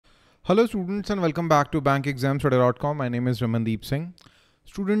Hello students and welcome back to bankexamstudy.com. My name is Ramandeep Singh.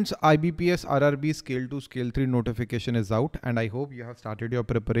 Students, IBPS RRB Scale 2 Scale 3 notification is out and I hope you have started your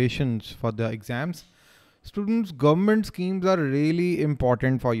preparations for the exams. Students, government schemes are really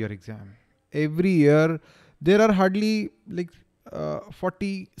important for your exam. Every year there are hardly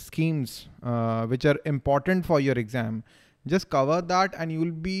 40 schemes which are important for your exam. Just cover that and you will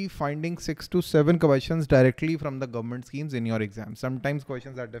be finding 6 to 7 questions directly from the government schemes in your exam. Sometimes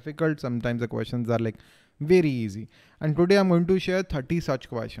questions are difficult, sometimes the questions are very easy. And today I'm going to share 30 such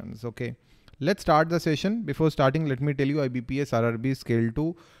questions. Okay, let's start the session. Before starting, let me tell you IBPS RRB Scale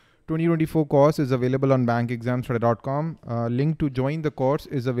 2 2024 course is available on bankexamstudy.com. Link to join the course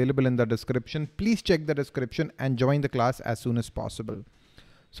is available in the description. Please check the description and join the class as soon as possible.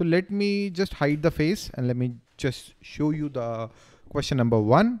 So let me just hide the face and let me just show you the question number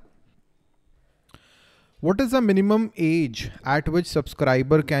 1. What is the minimum age at which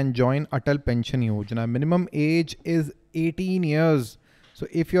subscriber can join Atal Pension Yojana? Minimum age is 18 years. So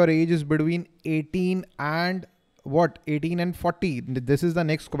if your age is between 18 and 18 and 40, this is the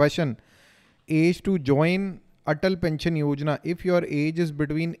next question. Age to join Atal Pension Yojana. If your age is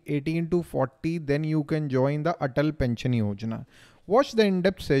between 18 to 40, then you can join the Atal Pension Yojana. Watch the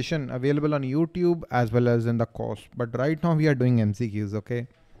in-depth session available on YouTube as well as in the course. But right now we are doing MCQs, okay?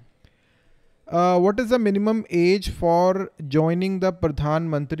 What is the minimum age for joining the Pradhan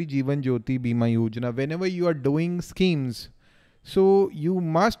Mantri Jeevan Jyoti Bima Yojana? Whenever you are doing schemes, so you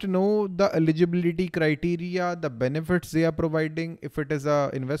must know the eligibility criteria, the benefits they are providing. If it is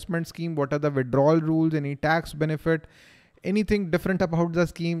a investment scheme, what are the withdrawal rules, any tax benefit, anything different about the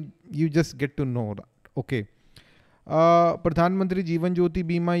scheme, you just get to know that, okay? Pradhan Mantri Jeevan Jyoti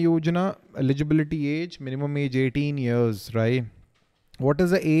Bima Yojana, eligibility age, minimum age 18 years, right? What is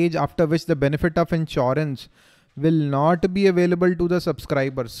the age after which the benefit of insurance will not be available to the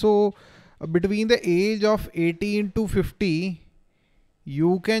subscriber? So between the age of 18 to 50,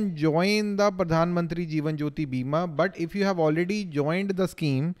 you can join the Pradhan Mantri Jeevan Jyoti Bima, but if you have already joined the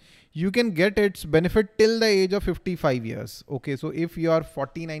scheme, you can get its benefit till the age of 55 years. Okay, so if you are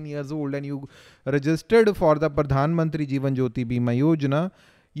 49 years old and you registered for the Pradhan Mantri Jeevan Jyoti Bima Yojana,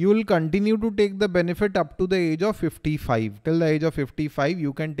 you will continue to take the benefit up to the age of 55. Till the age of 55,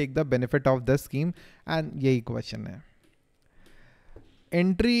 you can take the benefit of the scheme. And yahi question hai.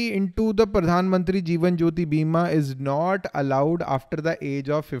 Entry into the Pradhan Mantri Jeevan Jyoti Bima is not allowed after the age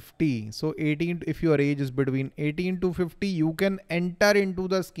of 50. So 18, if your age is between 18 to 50, you can enter into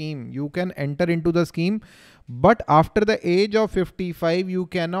the scheme. You can enter into the scheme, but after the age of 55, you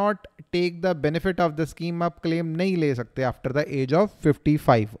cannot take the benefit of the scheme. Aap claim nahi le sakte after the age of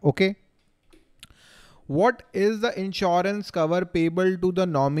 55. Okay. What is the insurance cover payable to the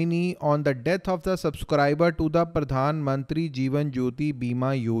nominee on the death of the subscriber to the Pradhan Mantri Jeevan Jyoti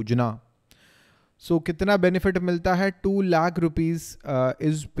Bima Yojana? So, कितना benefit मिलता है? 2 lakh rupees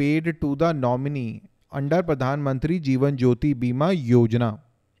is paid to the nominee under Pradhan Mantri Jeevan Jyoti Bima Yojana.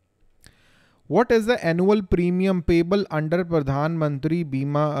 What is the annual premium payable under Pradhan Mantri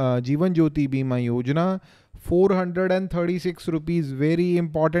Jeevan Jyoti Bima Yojana? 436 rupees. Very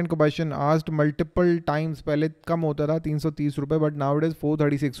important question asked multiple times. पहले कम होता था 330 रुपए, but now it is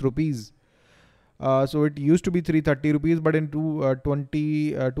 436 rupees. So it used to be 330 rupees, but in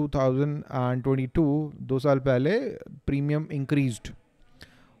 2022, 2 साल पहले, premium increased.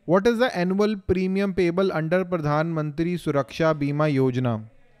 What is the annual premium payable under Pradhan Mantri Suraksha Bima Yojana?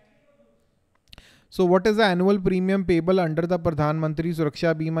 So what is the annual premium payable under the Pradhan Mantri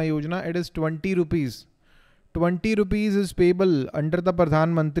Suraksha Bima Yojana? It is 20 rupees. 20 rupees is payable under the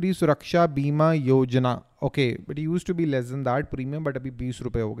Pradhan Mantri Suraksha Bima Yojana. Okay, but it used to be less than that premium, but abhi 20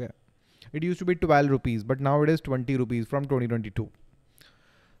 rupees ho gaya. It used to be 12 rupees, but now it is 20 rupees from 2022.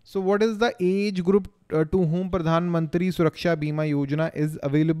 So what is the age group to whom Pradhan Mantri Suraksha Bima Yojana is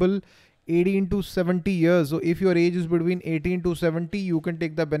available? 18 to 70 years. So if your age is between 18 to 70, you can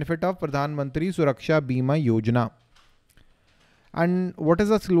take the benefit of Pradhan Mantri Suraksha Bima Yojana. And what is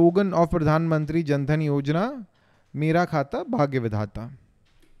the slogan of Pradhan Mantri Jan Dhan Yojana? Mera Khata Bhagya Vidhata.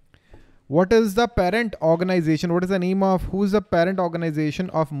 What is the parent organization? What is the name of, who is the parent organization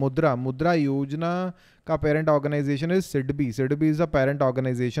of Mudra? Mudra Yojana ka parent organization is SIDBI. SIDBI is the parent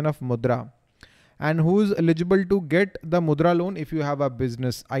organization of Mudra. And who is eligible to get the Mudra loan? If you have a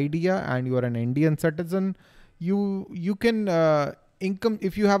business idea and you are an Indian citizen, you can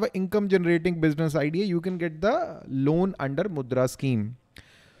if you have an income generating business idea, you can get the loan under Mudra scheme.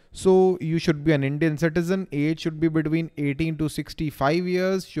 So you should be an Indian citizen. Age should be between 18 to 65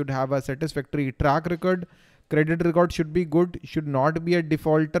 years. Should have a satisfactory track record. credit record should be good, should not be a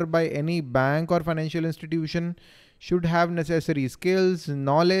defaulter by any bank or financial institution, should have necessary skills,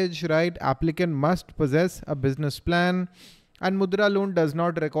 knowledge, right? Applicant must possess a business plan, and Mudra loan does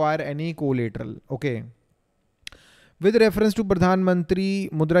not require any collateral. Okay. With reference to Pradhan Mantri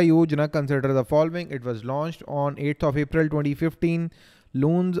Mudra Yojana, consider the following. It was launched on 8th of April 2015.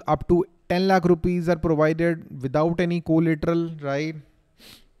 Loans up to 10 lakh rupees are provided without any collateral, right?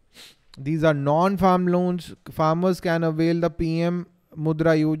 These are non-farm loans. Farmers can avail the PM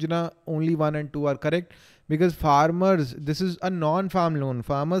Mudra Yojana. Only 1 and 2 are correct, because farmers, this is a non-farm loan.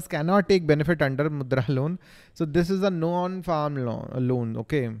 Farmers cannot take benefit under Mudra loan. So this is a non-farm loan.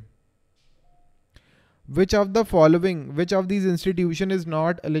 Okay. Which of these institutions is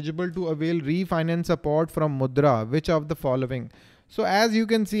not eligible to avail refinance support from Mudra? Which of the following? So as you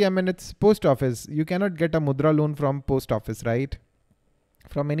can see, I mean, it's post office. You cannot get a Mudra loan from post office, right?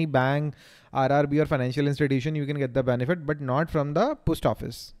 From any bank, RRB or financial institution, you can get the benefit, but not from the post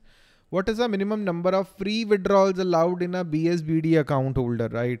office. What is the minimum number of free withdrawals allowed in a BSBD account holder,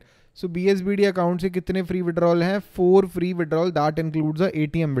 right? So BSBD account se kitne free withdrawal hai? 4 free withdrawal. That includes the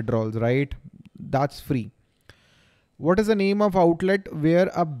ATM withdrawals, right? That's free. What is the name of outlet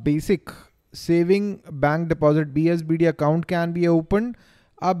where a basic saving bank deposit BSBD account can be opened?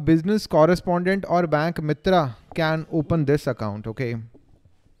 A business correspondent or bank mitra can open this account. Okay.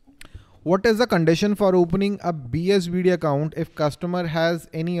 What is the condition for opening a BSBD account if customer has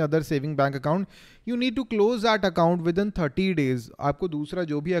any other saving bank account? You need to close that account within 30 days. आपको दूसरा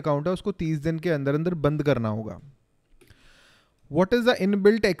जो भी account है उसको 30 दिन के अंदर अंदर बंद करना होगा. What is the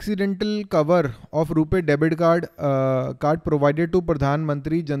inbuilt accidental cover of RuPay debit card provided to Pradhan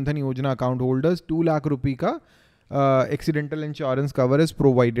Mantri Jan Dhan Yojana account holders? 2 lakh rupee ka accidental insurance cover is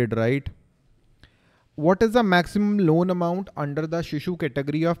provided, right? What is the maximum loan amount under the Shishu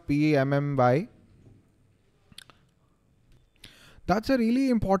category of PAMMY? That's a really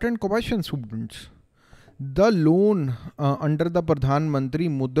important question, students. The loan under the Pradhan Mantri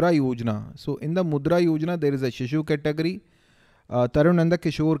Mudra Yojana. So in the Mudra Yojana, there is a Shishu category, Tarun and the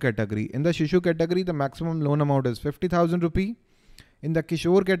Kishore category. In the Shishu category, the maximum loan amount is 50,000 rupee. In the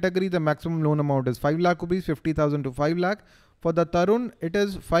Kishore category, the maximum loan amount is 5 lakh rupees, 50,000 to 5 lakh. For the Tarun, it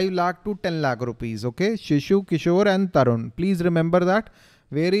is 5 lakh to 10 lakh rupees. Okay. Shishu, Kishore and Tarun. Please remember that.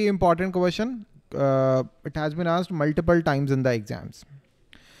 Very important question. It has been asked multiple times in the exams.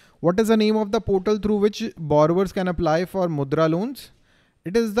 What is the name of the portal through which borrowers can apply for Mudra loans?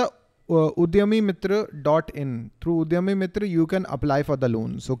 It is the udyamimitra.in. Through Udyami Mitra, you can apply for the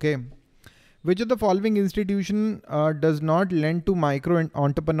loans. Okay. Which of the following institution does not lend to micro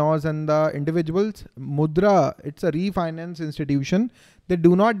entrepreneurs and the individuals? Mudra, it's a refinance institution. They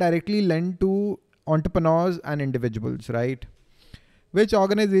do not directly lend to entrepreneurs and individuals, right? Which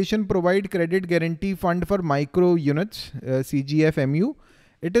organization provide credit guarantee fund for micro units? CGFMU.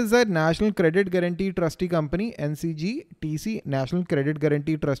 It is a National Credit Guarantee Trustee Company, NCGTC, National Credit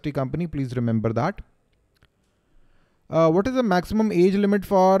Guarantee Trustee Company. Please remember that. What is the maximum age limit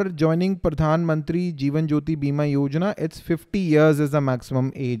for joining Pradhan Mantri Jeevan Jyoti Bima Yojana? It's 50 years is the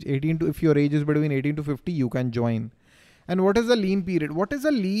maximum age. If your age is between 18 to 50, you can join. And what is the lien period? What is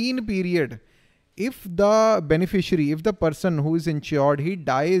a lien period? If the beneficiary, if the person who is insured, he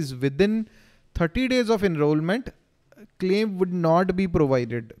dies within 30 days of enrollment, claim would not be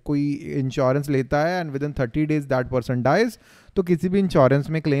provided. कोई insurance लेता है and within 30 days that person dies, तो किसी भी insurance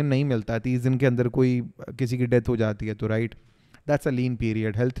में claim नहीं मिलता है. 30 दिन के अंदर कोई किसी की death हो जाती है तो right. That's a lien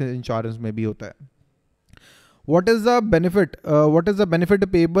period. Health insurance में भी होता है. What is the benefit? What is the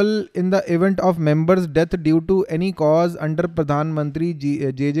benefit payable in the event of member's death due to any cause under Pradhan Mantri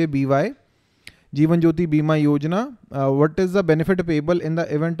JJBY Jeevan Jyoti Bima Yojana? What is the benefit payable in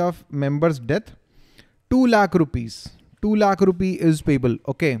the event of member's death? 2 lakh rupees. 2 lakh rupee is payable.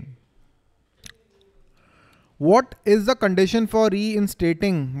 Okay. What is the condition for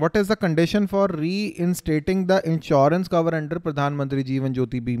reinstating? What is the condition for reinstating the insurance cover under Pradhan Mantri Jeevan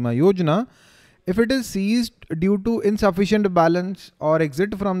Jyoti Bima Yojana? If it is seized due to insufficient balance or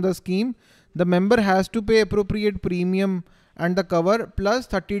exit from the scheme, the member has to pay appropriate premium and the cover plus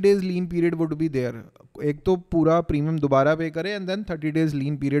 30 days lien period would be there. एक तो पूरा premium दोबारा pay करे and then 30 days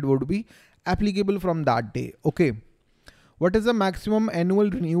lien period would be applicable from that day. Okay. What is the maximum annual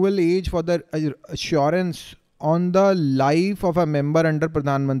renewal age for the assurance on the life of a member under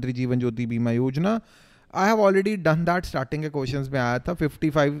Pradhan Mantri Jeevan Jyoti Bima Yojana? I have already done that. Starting के questions में आया था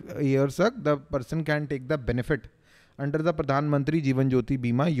 55 years तक the person can take the benefit under the Pradhan Mantri Jeevan Jyoti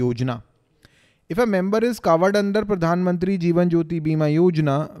Bima Yojana. If a member is covered under Pradhan Mantri Jeevan Jyoti Bima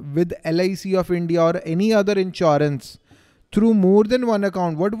Yojana with LIC of India or any other insurance, through more than one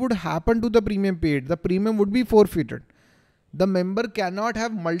account, what would happen to the premium paid? The premium would be forfeited. The member cannot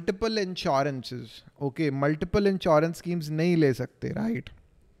have multiple insurances. Okay, multiple insurance schemes nahi le sakte, right?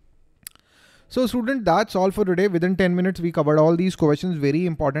 So student, that's all for today. Within 10 minutes, we covered all these questions, very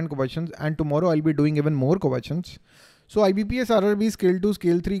important questions. And tomorrow I'll be doing even more questions. So IBPS RRB Scale 2,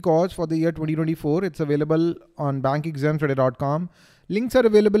 Scale 3 course for the year 2024. It's available on bankexamstoday.com. Links are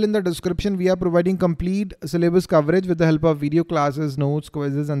available in the description. We are providing complete syllabus coverage with the help of video classes, notes,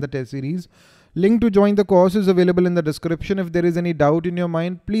 quizzes, and the test series. Link to join the course is available in the description. If there is any doubt in your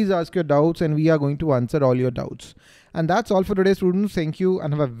mind, please ask your doubts and we are going to answer all your doubts. And that's all for today, students. Thank you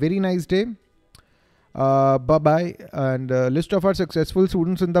and have a very nice day. Bye-bye. And list of our successful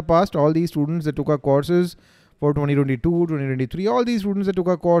students in the past, all these students that took our courses for 2022, 2023, all these students that took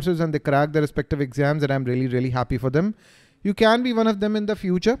our courses and they cracked their respective exams, and I'm really, really happy for them. You can be one of them in the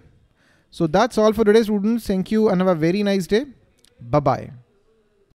future. So that's all for today, students. Thank you and have a very nice day. Bye-bye.